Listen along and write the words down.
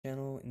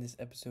In this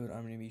episode,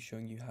 I'm going to be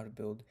showing you how to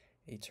build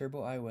a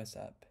Turbo iOS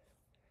app.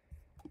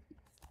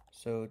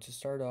 So to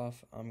start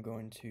off, I'm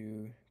going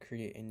to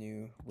create a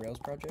new Rails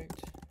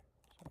project.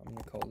 So I'm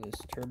going to call this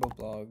Turbo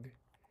Blog,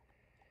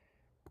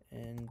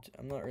 and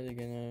I'm not really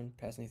going to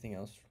pass anything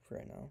else for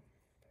right now.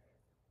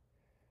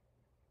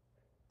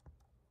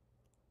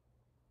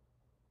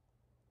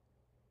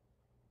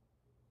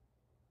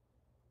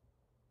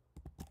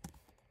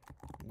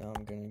 Now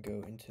I'm going to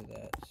go into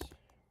that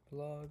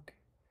blog,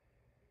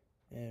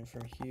 and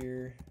from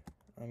here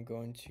I'm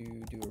going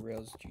to do a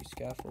Rails G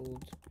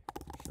scaffold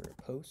for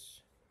a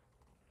post.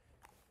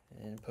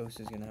 And post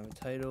is going to have a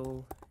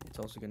title. It's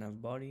also going to have a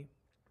body.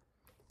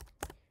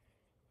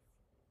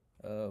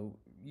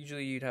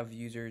 Usually you'd have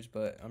users,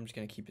 but I'm just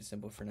going to keep it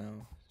simple for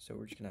now. So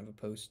we're just going to have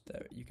a post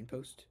that you can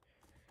post.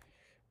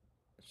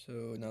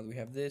 So now that we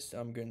have this,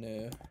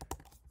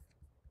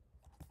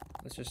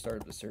 let's just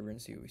start up the server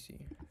and see what we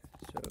see.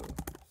 So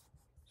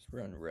let's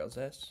run Rails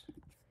S,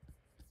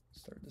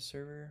 start the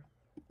server.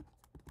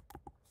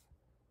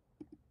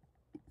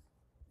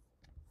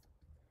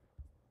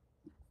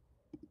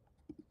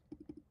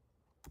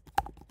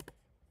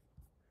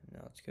 Now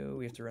let's go.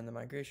 We have to run the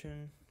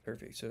migration.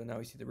 Perfect. So now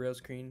we see the Rails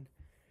screen,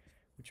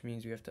 which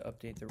means we have to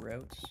update the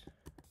routes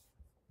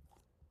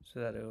so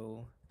that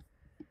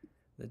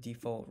the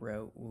default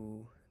route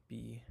will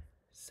be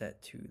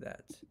set to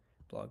that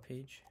blog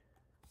page.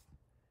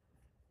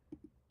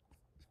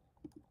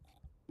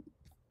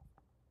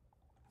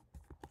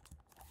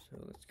 So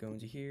let's go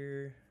into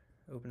here,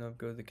 open up,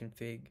 go to the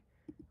config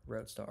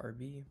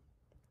routes.rb,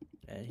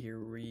 and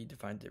here we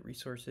define the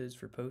resources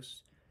for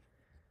posts,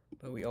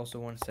 but we also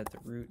want to set the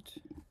route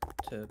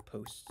to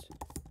post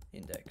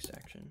index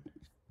action.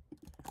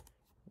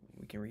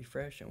 We can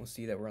refresh and we'll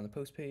see that we're on the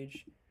post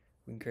page.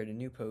 We can create a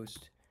new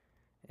post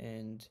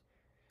and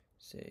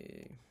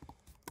say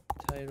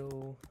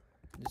title,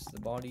 this is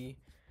the body.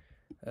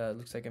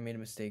 Looks like I made a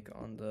mistake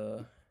on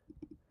the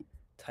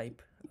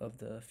type of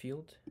the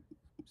field.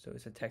 So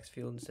it's a text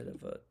field instead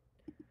of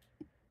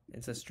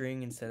it's a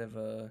string instead of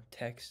a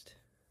text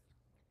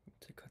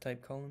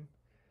type column.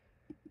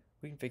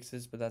 We can fix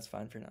this, but that's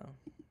fine for now.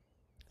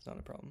 It's not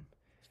a problem.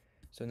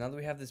 So now that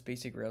we have this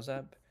basic Rails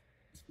app,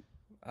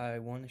 I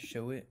want to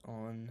show it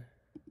on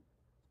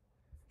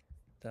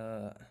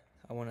I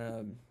want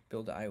to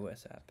build an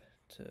iOS app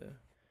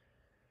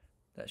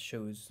that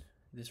shows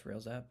this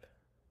Rails app.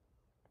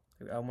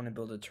 I want to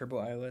build a Turbo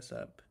iOS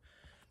app.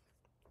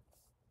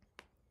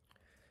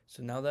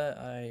 So now that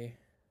I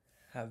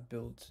have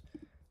built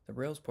the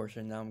Rails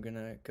portion, now I'm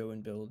gonna go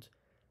and build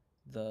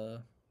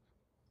the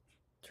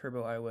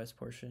Turbo iOS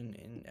portion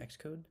in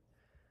Xcode.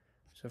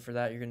 So for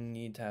that, you're gonna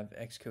need to have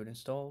Xcode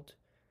installed,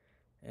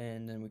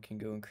 and then we can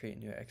go and create a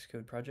new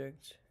Xcode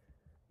project.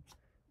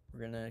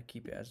 We're gonna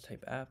keep it as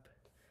type app.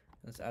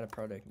 Let's add a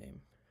product name.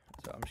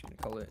 So I'm just gonna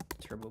call it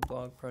Turbo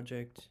Blog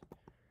Project,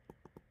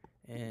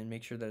 and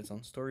make sure that it's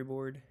on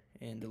Storyboard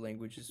and the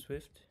language is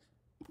Swift.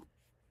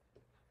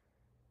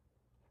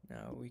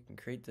 Now we can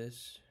create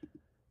this,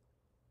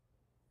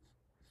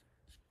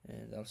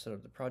 and I'll set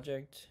up the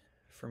project.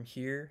 From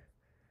here,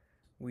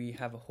 we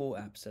have a whole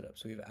app set up.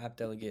 So we have an app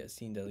delegate, a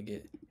scene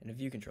delegate, and a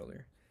view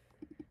controller.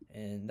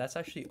 And that's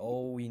actually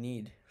all we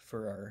need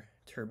for our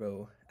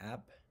Turbo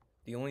app.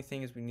 The only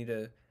thing is we need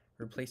to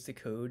replace the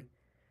code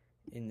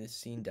in this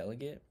scene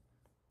delegate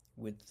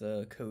with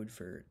the code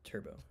for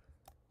Turbo.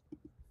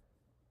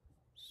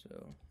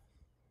 So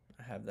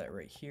I have that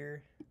right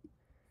here.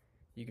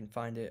 You can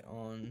find it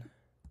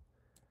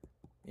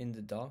in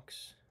the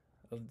docs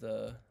of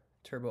the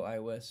Turbo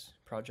iOS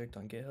project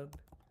on GitHub,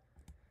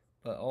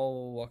 but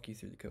I'll walk you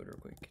through the code real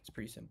quick. It's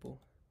pretty simple.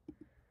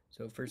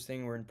 So first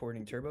thing, we're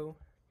importing Turbo.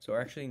 So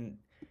actually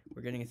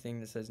we're getting a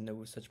thing that says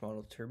no such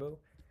model Turbo.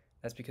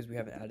 That's because we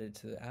haven't added it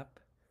to the app.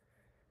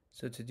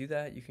 So to do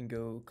that, you can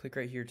go click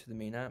right here to the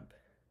main app,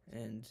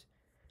 and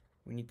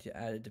we need to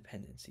add a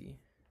dependency.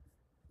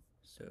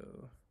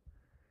 So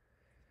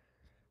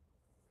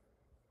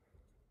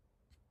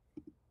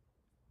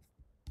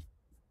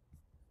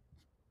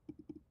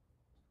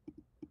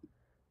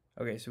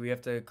okay, so we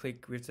have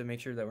to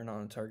make sure that we're not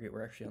on the target,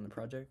 we're actually on the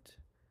project.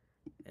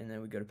 And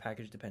then we go to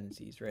package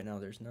dependencies. Right now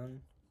there's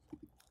none.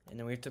 And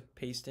then we have to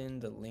paste in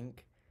the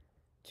link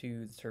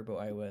to the Turbo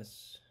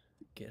iOS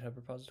GitHub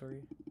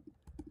repository.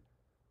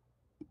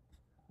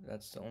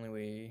 That's the only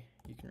way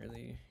you can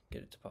really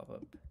get it to pop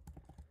up.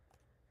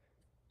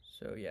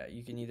 So yeah,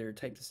 you can either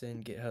type this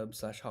in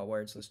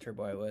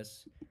github/hotwire/turbo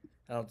iOS.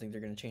 I don't think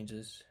they're going to change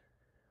this.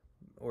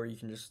 Or you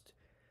can just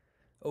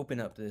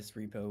open up this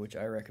repo, which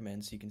I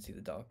recommend, so you can see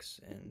the docs,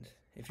 and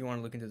if you want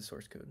to look into the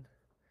source code.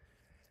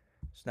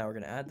 So now we're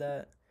going to add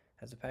that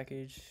as a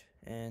package,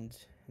 and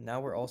now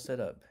we're all set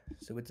up.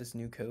 So with this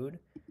new code,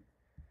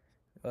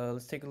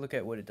 let's take a look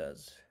at what it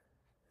does.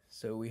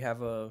 So we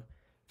have a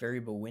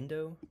variable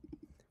window,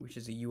 which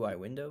is a UI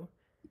window,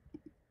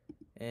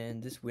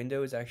 and this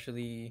window is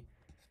actually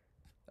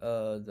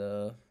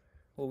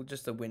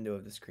just the window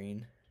of the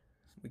screen.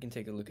 We can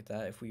take a look at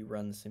that if we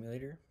run the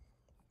simulator.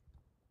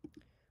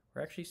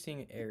 We're actually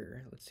seeing an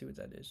error. Let's see what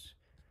that is.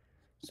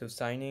 So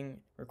signing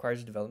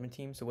requires a development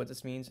team. So what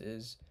this means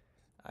is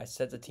I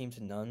set the team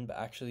to none, but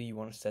actually you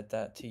want to set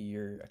that to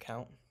your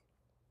account.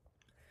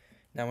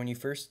 Now when you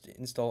first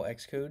install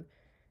Xcode,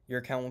 your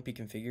account won't be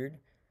configured.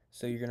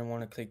 So you're going to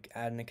want to click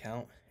add an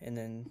account and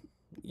then,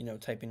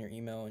 type in your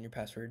email and your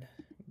password,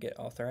 get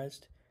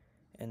authorized,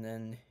 and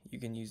then you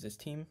can use this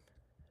team.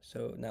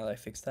 So now that I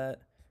fixed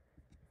that,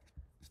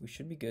 we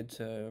should be good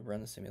to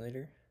run the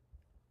simulator.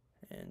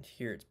 And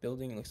here it's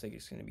building. It looks like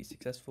it's going to be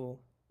successful.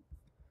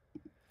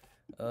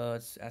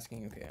 It's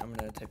asking, okay, I'm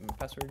going to type in my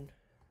password.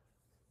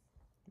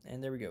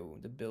 And there we go.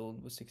 The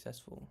build was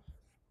successful.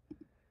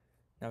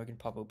 Now we can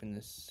pop open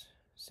this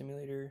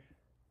simulator.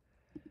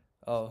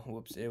 Oh,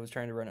 whoops. It was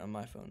trying to run it on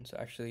my phone. So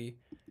actually,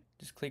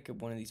 just click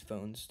one of these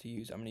phones to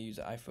use. I'm going to use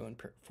the iPhone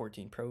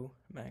 14 Pro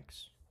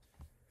Max.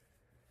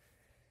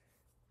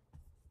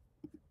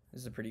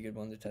 This is a pretty good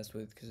one to test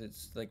with because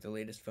it's like the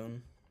latest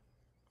phone.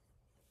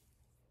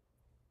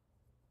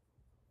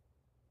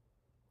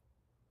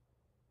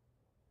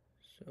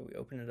 So we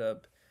open it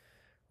up.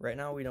 Right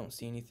now we don't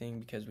see anything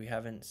because we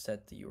haven't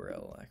set the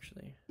URL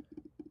actually.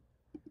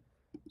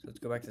 So let's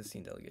go back to the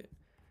scene delegate.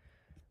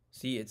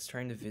 See, it's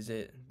trying to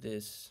visit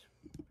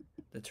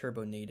the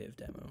Turbo Native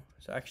demo.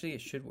 So actually it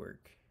should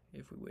work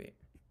if we wait,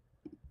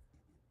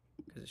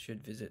 because it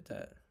should visit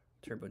that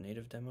Turbo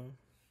Native demo.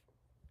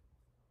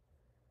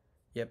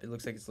 Yep, it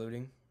looks like it's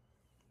loading.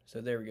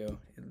 So there we go.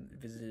 It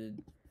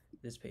visited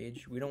this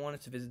page. We don't want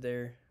it to visit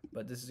there,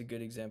 but this is a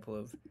good example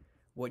of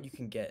what you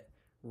can get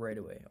right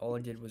away. All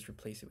I did was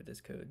replace it with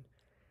this code.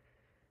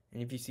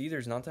 And if you see,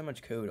 there's not that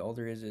much code. All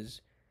there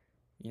is,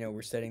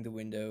 we're setting the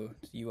window,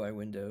 the UI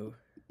window.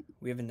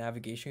 We have a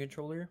navigation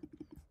controller.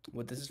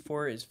 What this is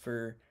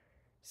for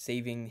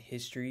saving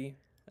history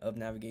of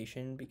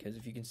navigation, because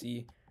if you can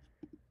see,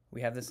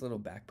 we have this little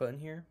back button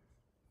here.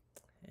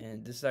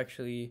 And this is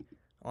actually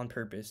on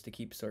purpose to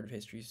keep sort of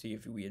history. See,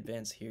 if we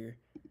advance here,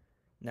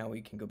 now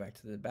we can go back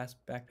to the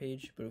back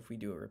page. But if we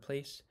do a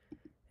replace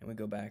and we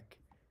go back,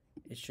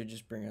 it should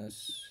just bring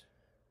us,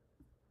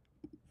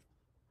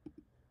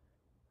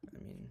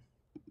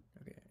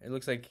 okay, it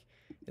looks like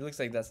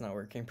that's not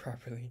working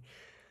properly,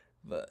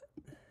 but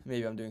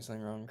maybe I'm doing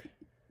something wrong.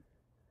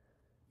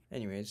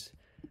 Anyways,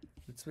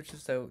 let's switch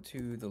this out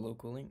to the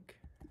local link.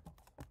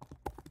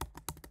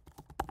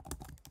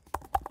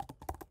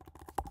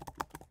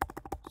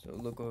 So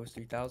localhost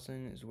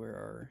 3000 is where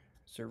our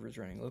server is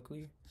running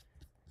locally,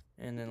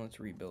 and then let's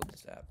rebuild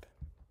this app.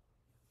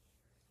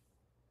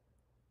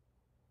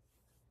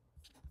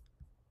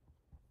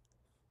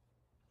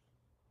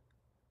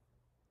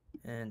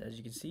 And as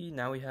you can see,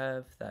 now we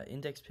have that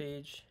index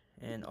page,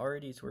 and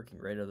already it's working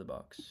right out of the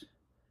box.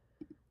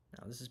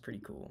 Now this is pretty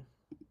cool.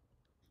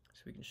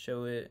 So we can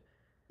show it.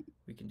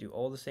 We can do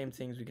all the same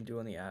things we can do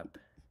on the app,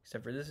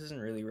 except for this isn't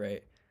really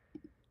right,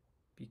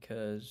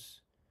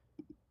 because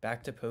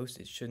back to post,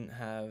 it shouldn't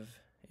have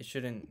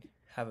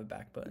a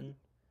back button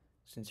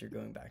since you're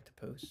going back to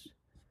post.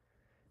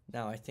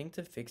 Now I think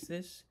to fix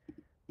this,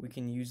 we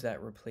can use that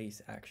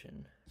replace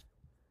action.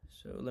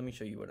 So let me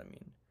show you what I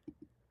mean.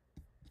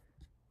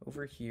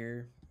 Over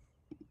here,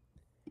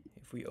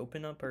 if we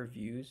open up our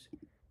views,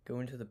 go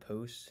into the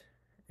post,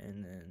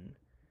 and then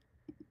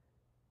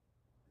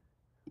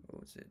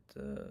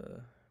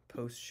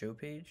post show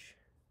page.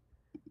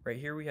 Right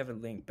here we have a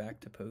link back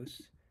to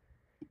post,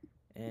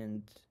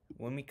 and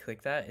when we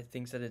click that, it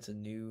thinks that it's a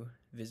new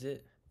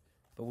visit,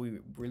 but what we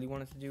really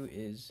want it to do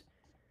is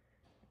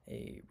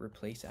a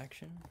replace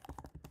action.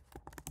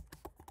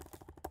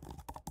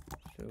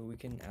 So we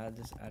can add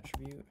this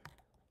attribute,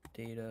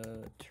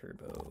 data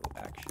turbo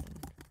action,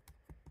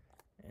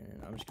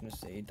 and I'm just going to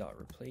say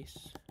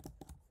 .replace,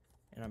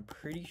 and I'm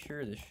pretty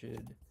sure this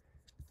should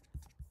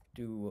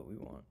do what we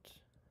want.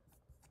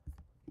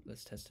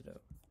 Let's test it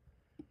out.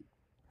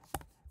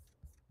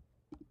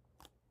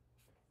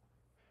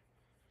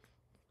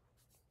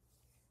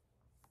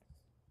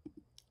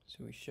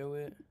 So we show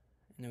it,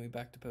 and then we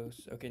back to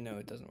post. Okay, no,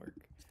 it doesn't work.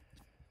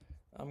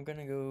 I'm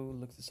gonna go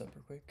look this up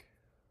real quick.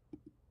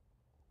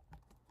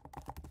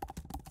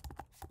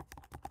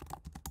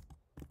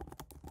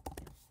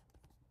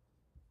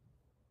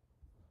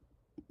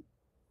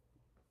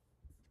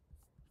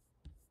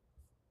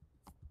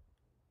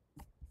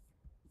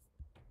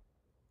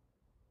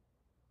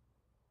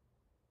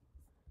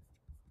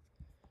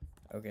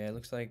 Okay, it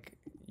looks like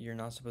you're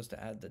not supposed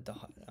to add the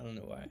dot. I don't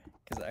know why.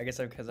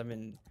 Because I've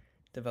been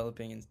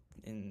developing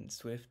in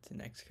Swift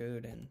and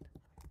Xcode, and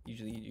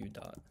usually you do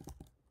dot.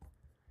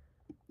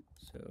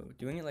 So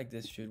doing it like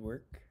this should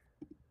work.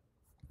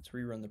 Let's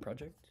rerun the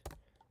project.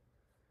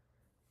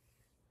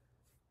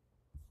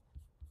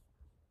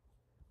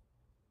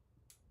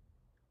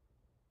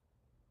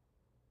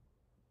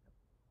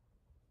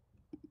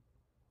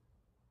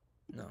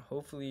 No,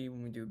 hopefully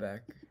when we do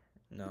back,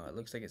 no, it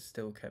looks like it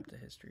still kept the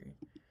history.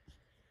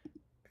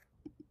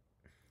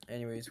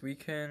 Anyways, we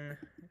can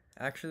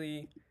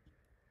actually,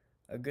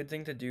 a good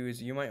thing to do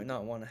is you might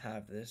not want to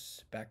have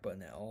this back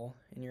button at all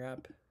in your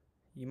app.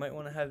 You might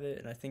want to have it,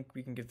 and I think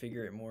we can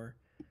configure it more,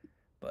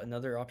 but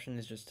another option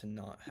is just to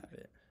not have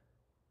it.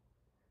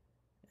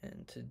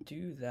 to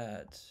do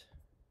that,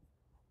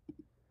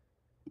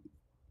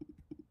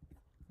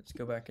 let's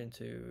go back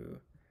into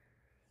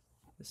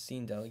the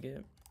scene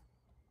delegate,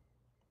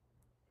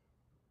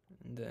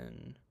 and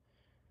then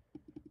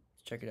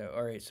let's check it out.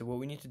 All right, so what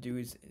we need to do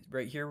is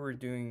right here we're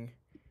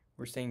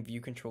saying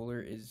view controller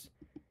is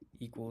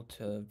equal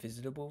to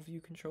visitable view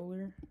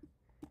controller.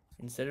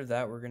 Instead of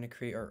that, we're going to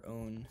create our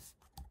own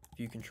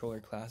view controller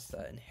class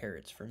that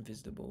inherits from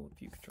visitable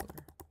view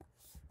controller.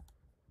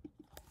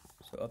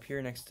 So up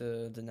here next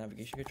to the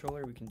navigation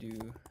controller, we can do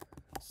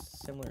a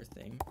similar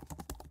thing.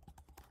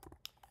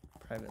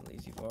 Private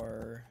lazy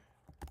var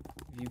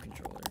view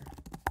controller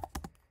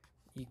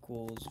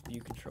equals view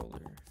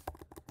controller.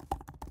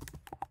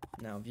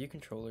 Now view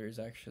controller is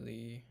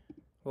actually,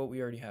 well,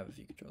 we already have a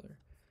view controller,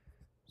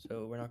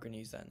 so we're not going to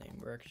use that name.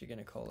 We're actually going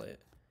to call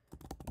it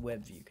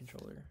web view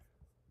controller.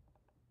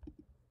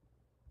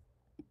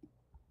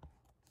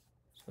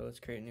 So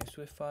let's create a new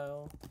Swift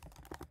file,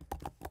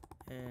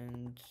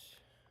 and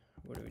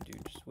what do we do?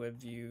 Just web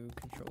view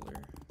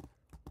controller.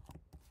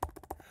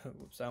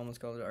 Whoops, I almost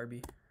called it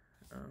RB.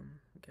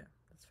 Okay,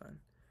 that's fine.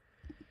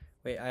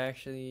 Wait,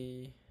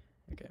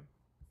 okay.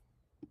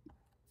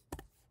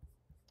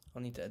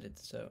 I'll need to edit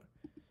this out.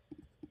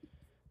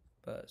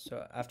 But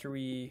so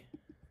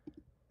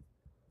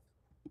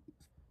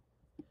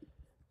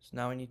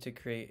now I need to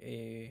create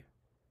a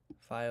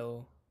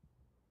file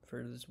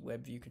for this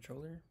web view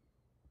controller.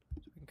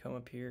 So we can come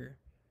up here,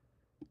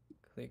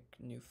 click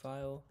new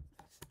file.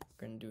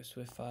 We're going to do a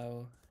Swift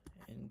file,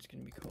 and it's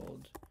going to be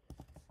called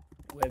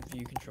web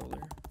view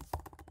controller.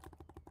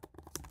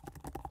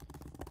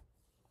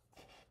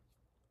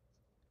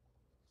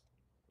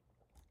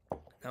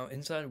 Now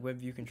inside web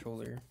view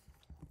controller,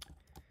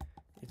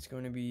 it's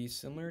going to be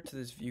similar to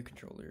this view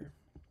controller.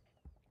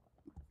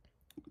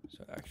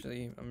 So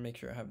actually, I'm going to make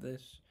sure I have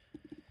this.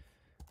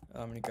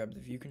 I'm going to grab the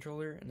view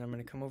controller, and I'm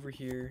going to come over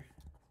here,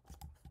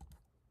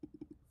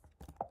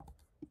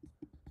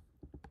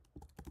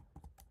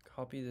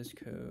 copy this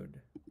code,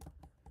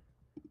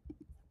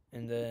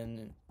 and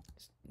then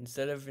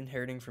instead of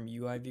inheriting from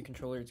UI view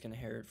controller, it's going to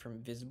inherit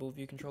from visible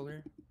view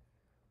controller.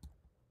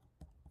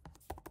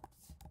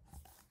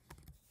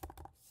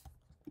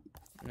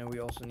 Now we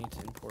also need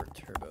to import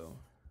turbo,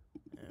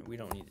 and we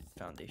don't need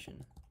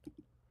foundation.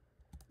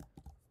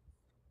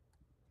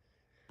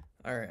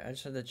 Alright, I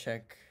just had to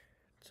check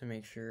to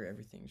make sure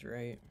everything's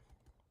right.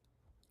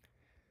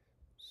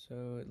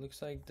 So it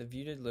looks like the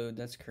view did load,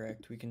 that's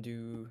correct. We can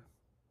do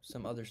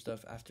some other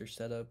stuff after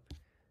setup,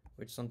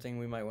 which something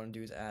we might want to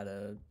do is add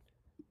a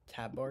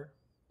tab bar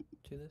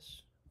to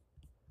this.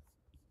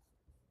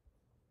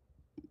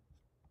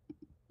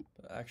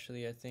 But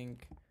actually I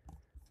think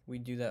we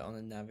do that on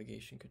the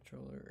navigation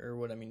controller, or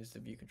what I mean is the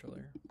view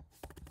controller.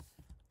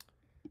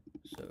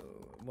 So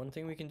one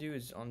thing we can do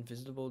is on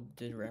visitable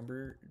did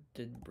render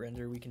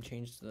we can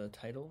change the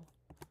title.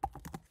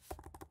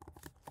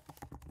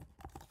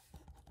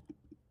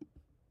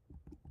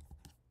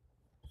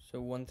 So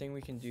one thing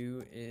we can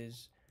do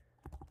is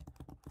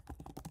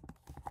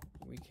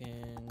we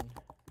can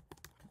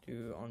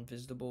do on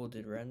visitable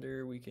did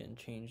render, we can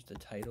change the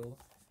title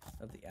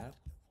of the app.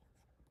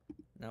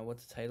 Now what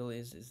the title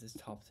is this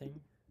top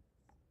thing.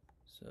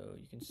 So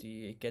you can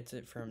see it gets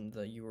it from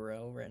the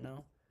URL right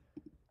now.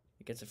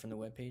 It gets it from the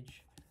web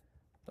page,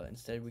 but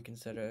instead we can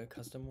set a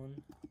custom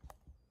one.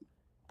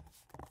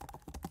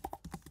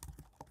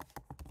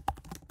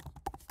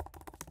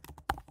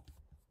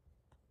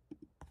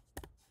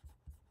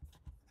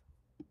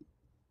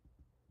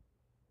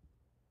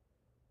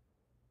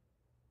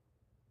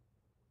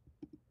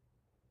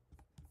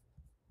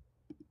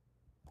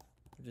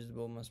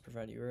 Visible must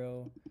provide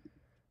URL.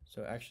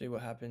 So actually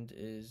what happened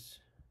is,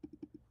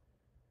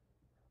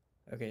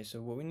 okay,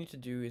 so what we need to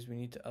do is we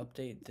need to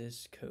update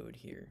this code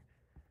here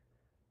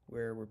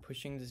where we're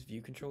pushing this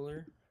view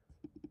controller.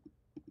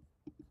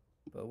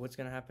 But what's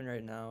gonna happen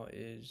right now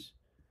is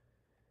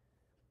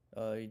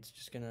it's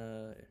just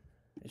gonna,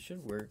 it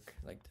should work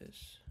like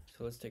this.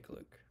 So let's take a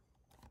look.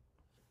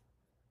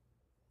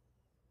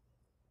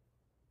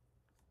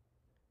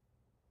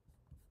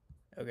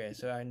 Okay,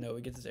 so I know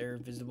we get this error,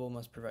 visible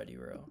must provide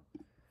URL.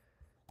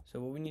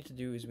 So what we need to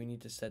do is we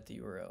need to set the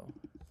URL.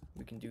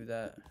 We can do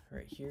that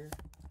right here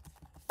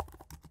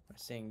by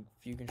saying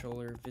view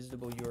controller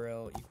visible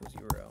URL equals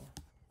URL.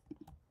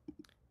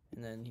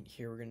 And then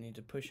here we're gonna need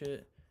to push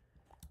it.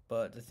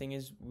 But the thing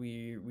is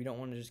we don't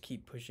want to just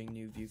keep pushing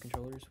new view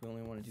controllers. We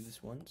only want to do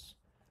this once.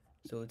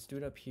 So let's do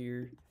it up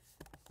here,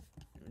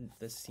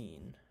 the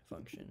scene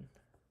function.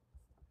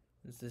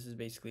 This is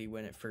basically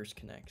when it first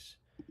connects.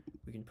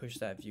 We can push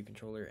that view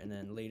controller, and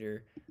then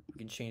later we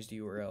can change the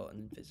URL and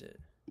then visit.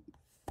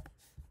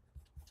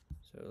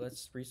 So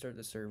let's restart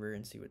the server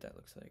and see what that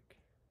looks like.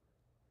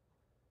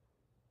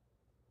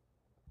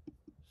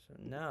 So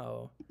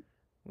now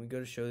when we go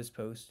to show this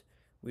post,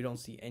 we don't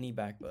see any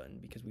back button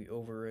because we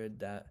overrid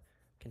that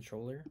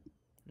controller.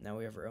 Now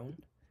we have our own.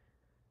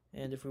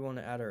 And if we want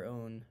to add our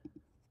own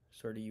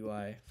sort of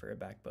UI for a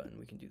back button,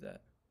 we can do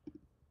that.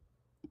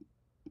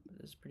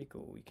 This is pretty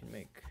cool. We can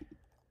make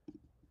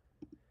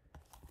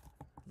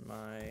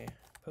my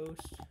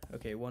post.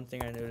 Okay, one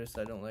thing I noticed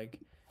I don't like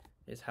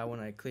is how when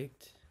I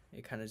clicked,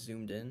 it kind of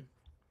zoomed in,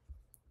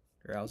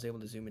 or I was able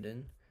to zoom it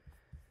in.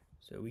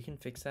 So we can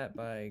fix that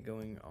by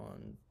going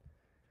on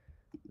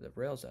the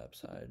Rails app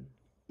side,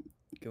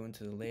 go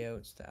into the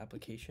layouts, the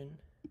application,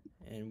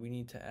 and we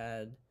need to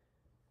add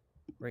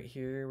right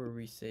here where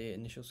we say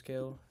initial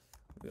scale,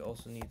 we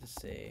also need to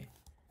say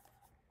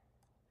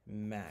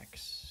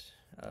max.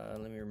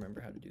 Let me remember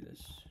how to do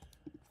this.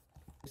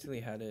 Basically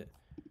had it,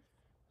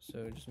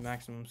 so just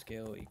maximum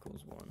scale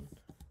equals 1.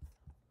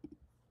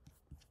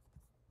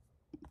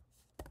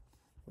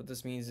 What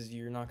this means is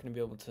you're not going to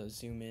be able to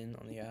zoom in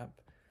on the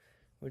app,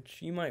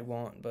 which you might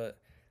want, but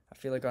I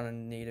feel like on a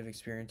native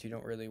experience you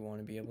don't really want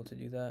to be able to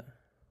do that,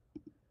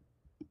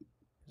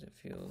 because it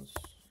feels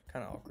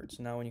kind of awkward.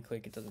 So now when you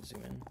click, it doesn't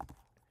zoom in.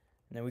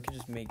 And then we can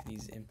just make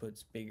these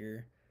inputs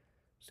bigger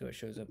so it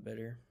shows up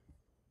better.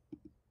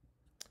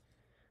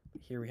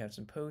 Here we have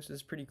some posts. This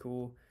is pretty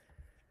cool.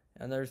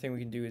 Another thing we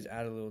can do is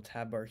add a little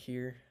tab bar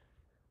here,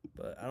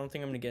 but I don't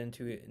think I'm going to get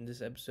into it in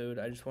this episode.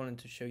 I just wanted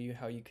to show you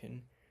how you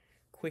can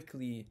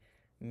quickly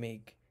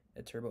make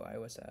a Turbo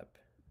iOS app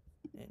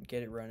and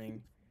get it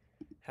running,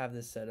 have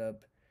this set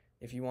up.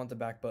 If you want the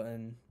back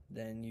button,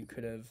 then you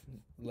could have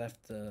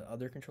left the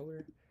other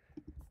controller,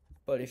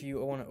 but if you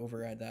want to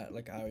override that,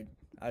 like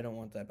I don't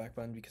want that back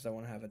button because I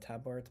want to have a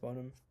tab bar at the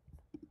bottom,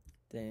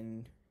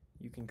 then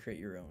you can create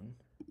your own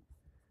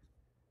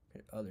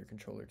other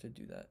controller to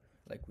do that,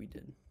 like we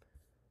did.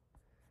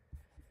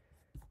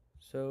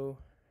 So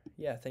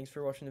yeah, thanks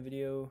for watching the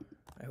video.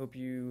 I hope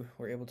you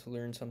were able to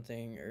learn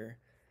something or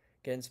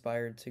get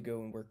inspired to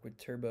go and work with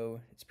Turbo.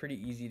 It's pretty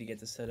easy to get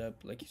this set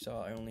up. Like you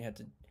saw, I only had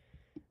to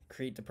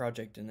create the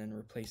project and then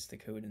replace the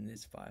code in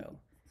this file,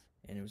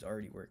 and it was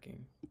already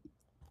working.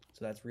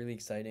 So that's really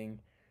exciting.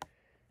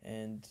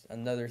 And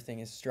another thing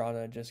is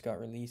Strata just got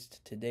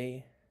released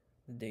today,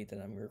 the date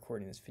that I'm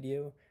recording this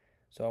video.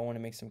 So I want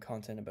to make some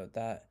content about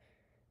that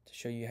to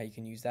show you how you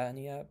can use that in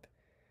the app,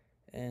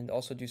 and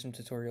also do some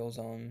tutorials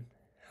on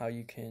how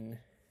you can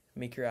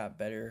make your app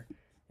better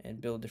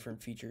and build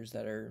different features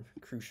that are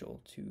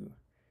crucial to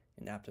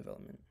an app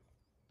development.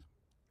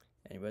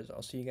 Anyways,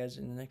 I'll see you guys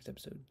in the next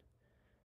episode.